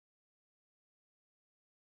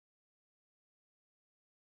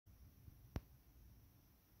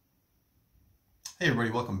Hey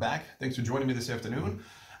everybody, welcome back. Thanks for joining me this afternoon.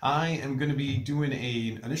 I am going to be doing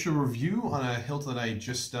an initial review on a hilt that I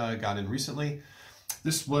just got in recently.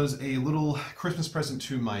 This was a little Christmas present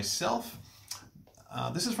to myself.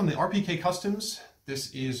 This is from the RPK Customs.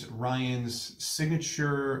 This is Ryan's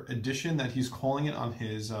signature edition that he's calling it on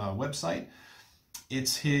his website.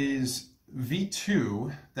 It's his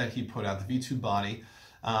V2 that he put out, the V2 body,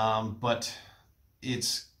 but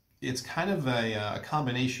it's kind of a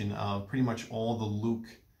combination of pretty much all the Luke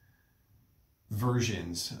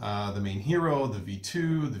versions. The main hero, the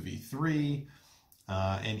V2, the V3,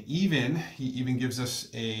 and he even gives us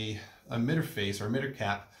a emitter face or emitter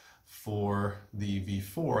cap for the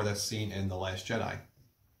V4 that's seen in The Last Jedi.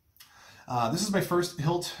 This is my first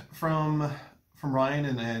hilt from Ryan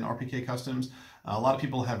and RPK Customs. A lot of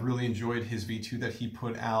people have really enjoyed his V2 that he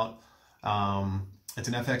put out. It's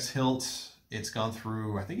an FX hilt. It's gone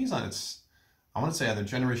through, I think he's on I want to say either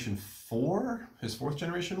generation 4, his 4th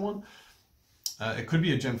generation one. It could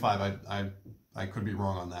be a Gen 5, I could be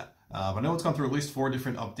wrong on that. But I know it's gone through at least 4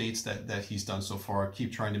 different updates that he's done so far. I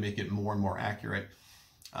keep trying to make it more and more accurate.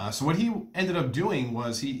 So what he ended up doing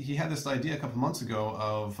was he had this idea a couple months ago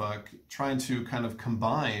of trying to kind of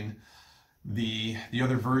combine the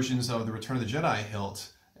other versions of the Return of the Jedi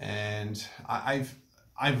hilt. And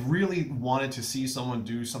I've really wanted to see someone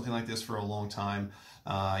do something like this for a long time.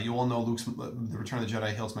 You all know the Return of the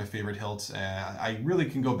Jedi hilt's my favorite hilt. I really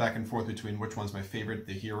can go back and forth between which one's my favorite,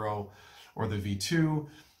 the Hero or the V2.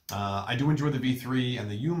 I do enjoy the V3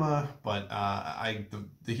 and the Yuma, but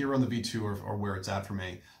the Hero and the V2 are where it's at for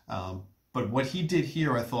me. But what he did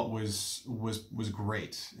here I thought was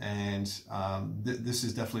great, and this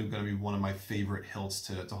is definitely going to be one of my favorite hilts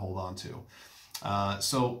to hold on to.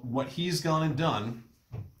 So what he's gone and done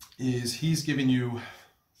is he's given you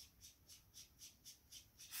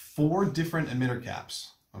 4 different emitter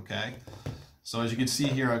caps, okay? So as you can see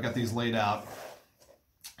here, I've got these laid out.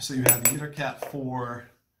 So you have the emitter cap for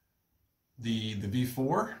the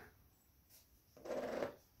V4.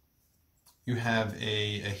 You have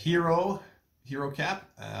a hero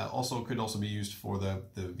cap, also could also be used for the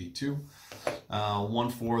V2.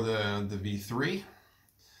 One for the V3,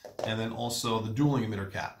 and then also the dueling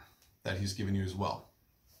emitter cap that he's given you as well.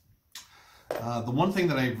 The one thing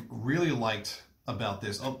that I really liked about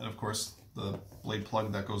this, and of course the blade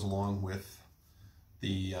plug that goes along with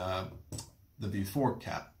the V4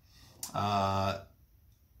 cap.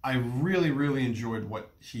 I really enjoyed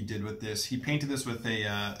what he did with this. He painted this with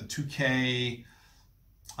a 2K,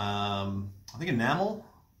 I think enamel,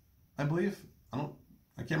 I believe. I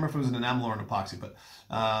can't remember if it was an enamel or an epoxy, but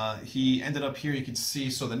he ended up here. You can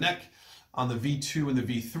see, so the neck on the V2 and the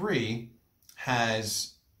V3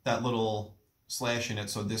 has that little slash in it,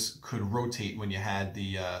 so this could rotate when you had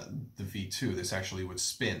the V2. This actually would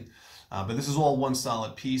spin, but this is all one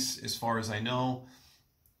solid piece as far as I know.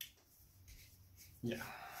 Yeah.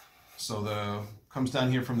 So comes down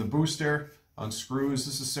here from the booster, unscrews.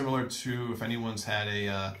 This is similar to if anyone's had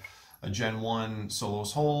a Gen 1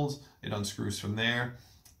 Solos hold. It unscrews from there.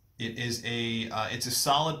 It is it's a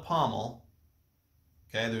solid pommel.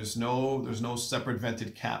 Okay, there's no separate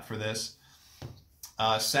vented cap for this.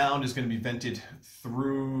 Sound is going to be vented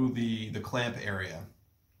through the clamp area,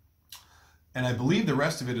 and I believe the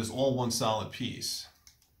rest of it is all one solid piece.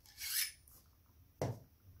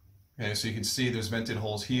 Okay, so you can see there's vented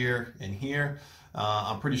holes here and here.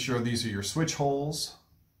 I'm pretty sure these are your switch holes,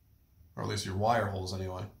 or at least your wire holes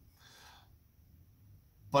anyway.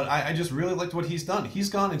 But I just really liked what he's done. He's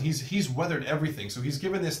gone and he's weathered everything. So he's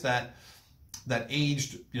given this that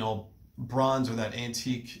aged, bronze, or that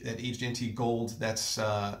aged antique gold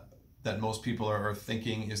that most people are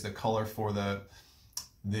thinking is the color for the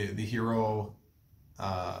Hero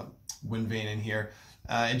wind vane in here.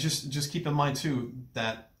 And just keep in mind too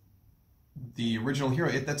that the original Hero,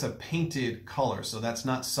 that's a painted color, so that's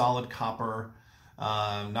not solid copper.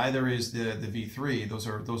 Neither is the V3. Those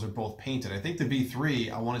are both painted. I think the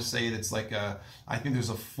V3, I want to say that's like I think there's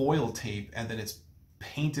a foil tape and then it's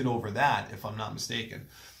painted over that, if I'm not mistaken.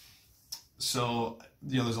 So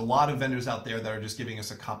there's a lot of vendors out there that are just giving us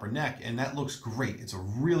a copper neck, and that looks great. It's a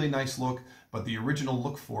really nice look, but the original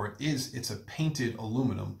look for it is it's a painted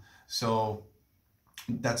aluminum. So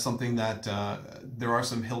that's something that there are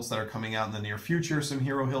some hilts that are coming out in the near future, some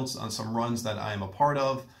Hero hilts on some runs that I am a part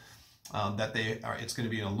of, it's going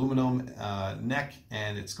to be an aluminum neck,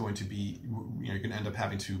 and it's going to be, you're going to end up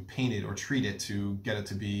having to paint it or treat it to get it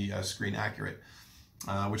to be screen accurate,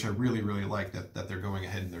 which I really like that they're going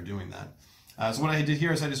ahead and they're doing that. So what I did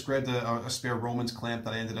here is I just grabbed a spare Romans clamp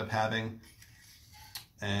that I ended up having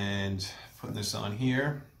and putting this on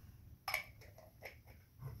here.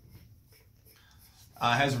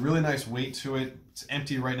 Has a really nice weight to it. It's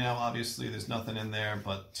empty right now, obviously. There's nothing in there,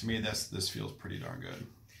 but to me, this feels pretty darn good.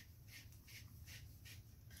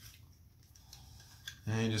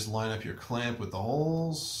 And you just line up your clamp with the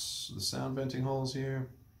holes, the sound venting holes here.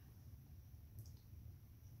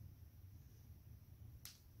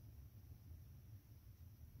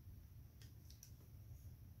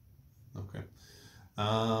 Okay.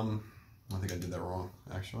 I think I did that wrong,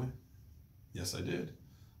 actually. Yes, I did.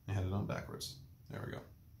 I had it on backwards. There we go.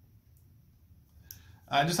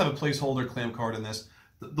 I just have a placeholder clamp card in this.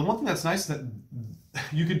 The one thing that's nice is that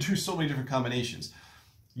you can do so many different combinations.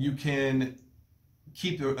 You can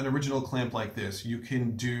keep an original clamp like this. You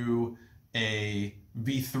can do a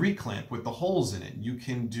V3 clamp with the holes in it. You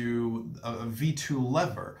can do a V2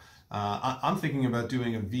 lever. I'm thinking about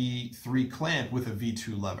doing a V3 clamp with a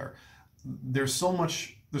V2 lever. There's so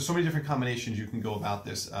many different combinations you can go about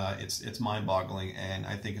this. It's mind-boggling, and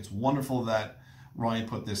I think it's wonderful that Ryan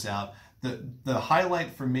put this out. The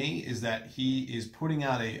highlight for me is that he is putting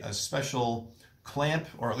out a special clamp,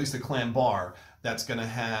 or at least a clamp bar, that's going to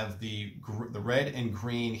have the red and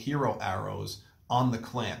green hero arrows on the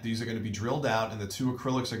clamp. These are going to be drilled out, and the two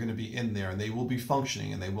acrylics are going to be in there, and they will be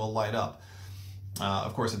functioning, and they will light up.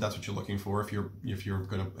 Of course, if that's what you're looking for, if you're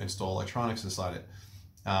going to install electronics inside it.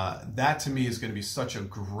 That to me is going to be such a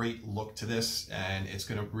great look to this, and it's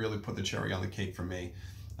going to really put the cherry on the cake for me.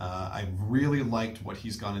 I really liked what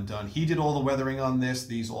he's gone and done. He did all the weathering on this.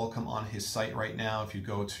 These all come on his site right now. If you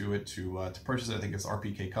go to it to purchase it, I think it's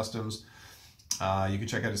RPK Customs. You can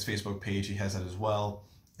check out his Facebook page. He has that as well.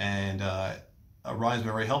 And Ryan's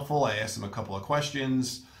been very helpful. I asked him a couple of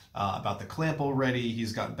questions about the clamp already.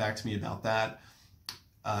 He's gotten back to me about that.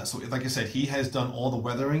 So like I said, he has done all the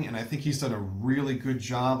weathering, and I think he's done a really good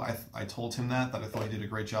job. I told him that I thought he did a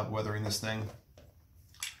great job weathering this thing.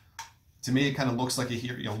 To me, it kind of looks like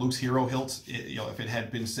Luke's hero hilt. If it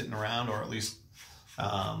had been sitting around, or at least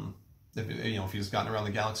if he's gotten around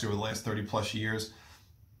the galaxy over the last 30+ years,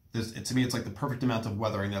 to me it's like the perfect amount of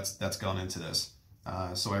weathering that's gone into this.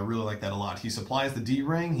 So I really like that a lot. He supplies the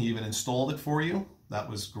D-ring. He even installed it for you. That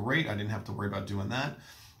was great. I didn't have to worry about doing that.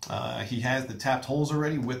 He has the tapped holes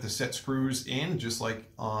already with the set screws in, just like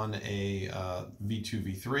on a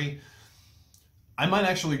V2, V3. I might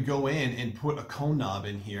actually go in and put a cone knob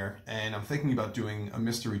in here, and I'm thinking about doing a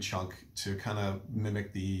mystery chunk to kind of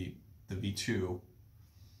mimic the V2.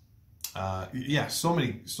 Yeah, so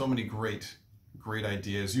many great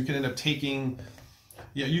ideas. You can end up taking,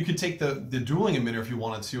 you could take the dueling emitter if you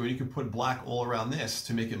wanted to, and you could put black all around this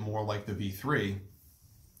to make it more like the V3.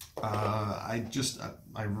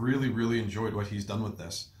 I really enjoyed what he's done with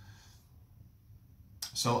this.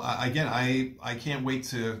 So again, I can't wait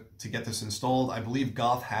to get this installed. I believe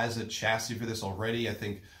Goth has a chassis for this already. I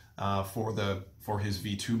think for his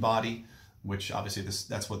V2 body, which obviously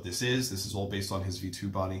that's what this is. This is all based on his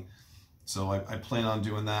V2 body. So I plan on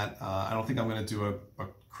doing that. I don't think I'm going to do a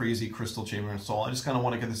crazy crystal chamber install. I just kind of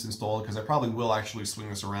want to get this installed because I probably will actually swing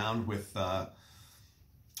this around with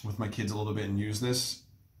my kids a little bit and use this.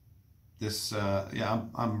 Yeah,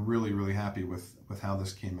 I'm really happy with how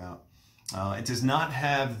this came out. It does not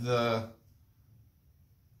have the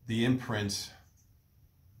imprint,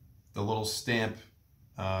 the little stamp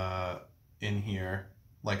in here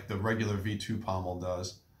like the regular V2 pommel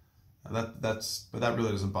does. But that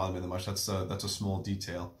really doesn't bother me that much. That's a small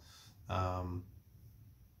detail. But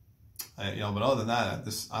other than that,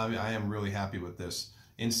 I am really happy with this.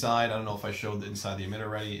 Inside, I don't know if I showed the inside the emitter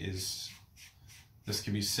already. This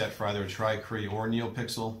can be set for either a tri-cree or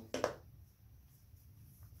neopixel.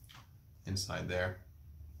 Inside there.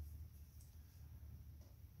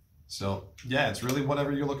 So yeah, it's really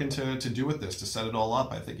whatever you're looking to do with this, to set it all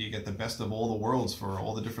up. I think you get the best of all the worlds for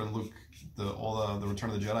all the different Luke, all the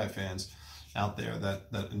Return of the Jedi fans out there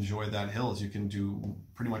that enjoy that hilt. You can do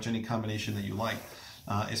pretty much any combination that you like,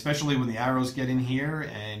 especially when the arrows get in here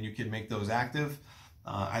and you can make those active.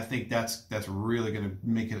 I think that's really going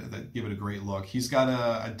to give it a great look. He's got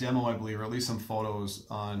a demo, I believe, or at least some photos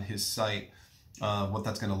on his site. What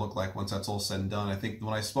that's going to look like once that's all said and done. I think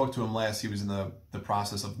when I spoke to him last, he was in the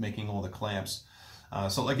process of making all the clamps.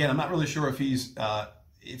 So again, I'm not really sure if he's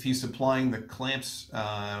supplying the clamps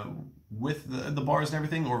with the bars and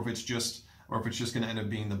everything, or if it's just going to end up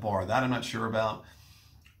being the bar. That I'm not sure about.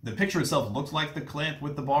 The picture itself looks like the clamp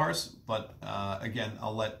with the bars, but again,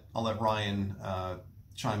 I'll let Ryan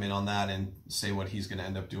chime in on that and say what he's going to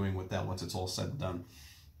end up doing with that once it's all said and done.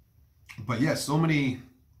 But yeah, so many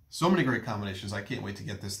great combinations. I can't wait to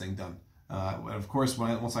get this thing done. And of course,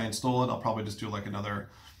 once I install it, I'll probably just do like another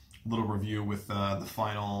little review with the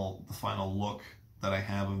final look that I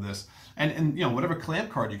have of this. And you know, whatever clamp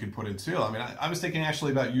card you could put in too. I mean, I was thinking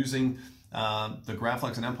actually about using the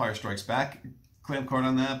Graflex and Empire Strikes Back clamp card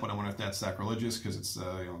on that, but I wonder if that's sacrilegious because it's you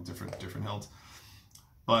know, different hilt.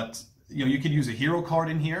 But you know, you could use a hero card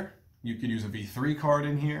in here. You could use a V3 card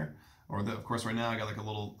in here, or of course right now I got like a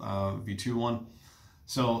little V2 one.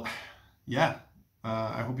 So yeah,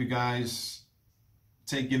 I hope you guys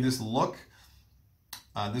give this a look.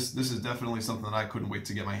 This is definitely something that I couldn't wait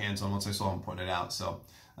to get my hands on once I saw him putting it out. So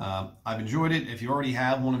I've enjoyed it. If you already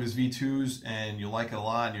have one of his V2s and you like it a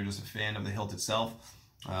lot and you're just a fan of the hilt itself,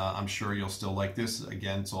 I'm sure you'll still like this.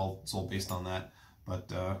 Again, it's all based on that.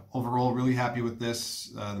 But overall, really happy with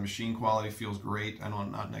this. The machine quality feels great. I know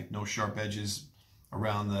not like no sharp edges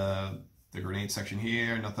around the grenade section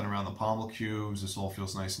here, nothing around the pommel cubes. This all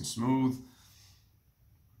feels nice and smooth.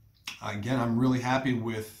 Again, I'm really happy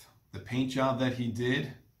with the paint job that he did.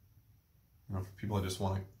 You know, for people that just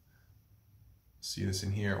want to see this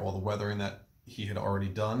in here, all the weathering that he had already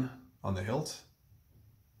done on the hilt.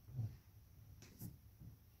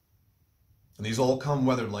 And these all come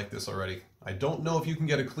weathered like this already. I don't know if you can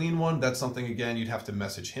get a clean one. That's something, again, you'd have to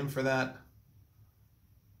message him for that.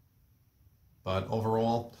 But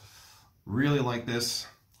overall, really like this.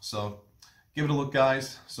 So give it a look,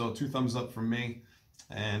 guys. So 2 thumbs up from me.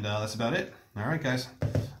 And that's about it. All right, guys.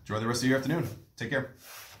 Enjoy the rest of your afternoon. Take care.